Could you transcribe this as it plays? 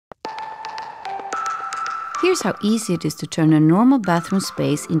Here's how easy it is to turn a normal bathroom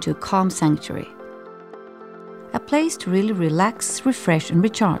space into a calm sanctuary. A place to really relax, refresh and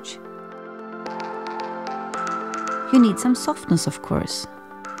recharge. You need some softness, of course.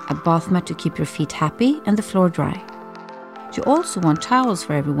 A bath mat to keep your feet happy and the floor dry. You also want towels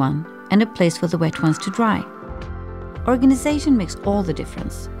for everyone and a place for the wet ones to dry. Organization makes all the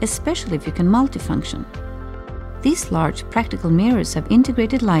difference, especially if you can multifunction. These large practical mirrors have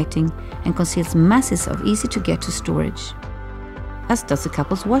integrated lighting and conceals masses of easy-to-get-to storage, as does the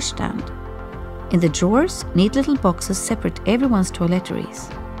couple's washstand. In the drawers, neat little boxes separate everyone's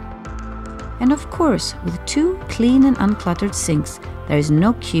toiletries. And of course, with 2 clean and uncluttered sinks, there is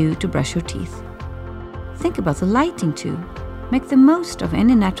no queue to brush your teeth. Think about the lighting too. Make the most of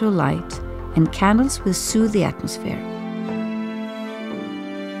any natural light, and candles will soothe the atmosphere.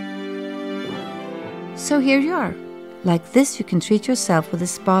 So here you are. Like this, you can treat yourself with a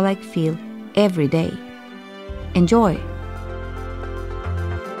spa-like feel every day. Enjoy!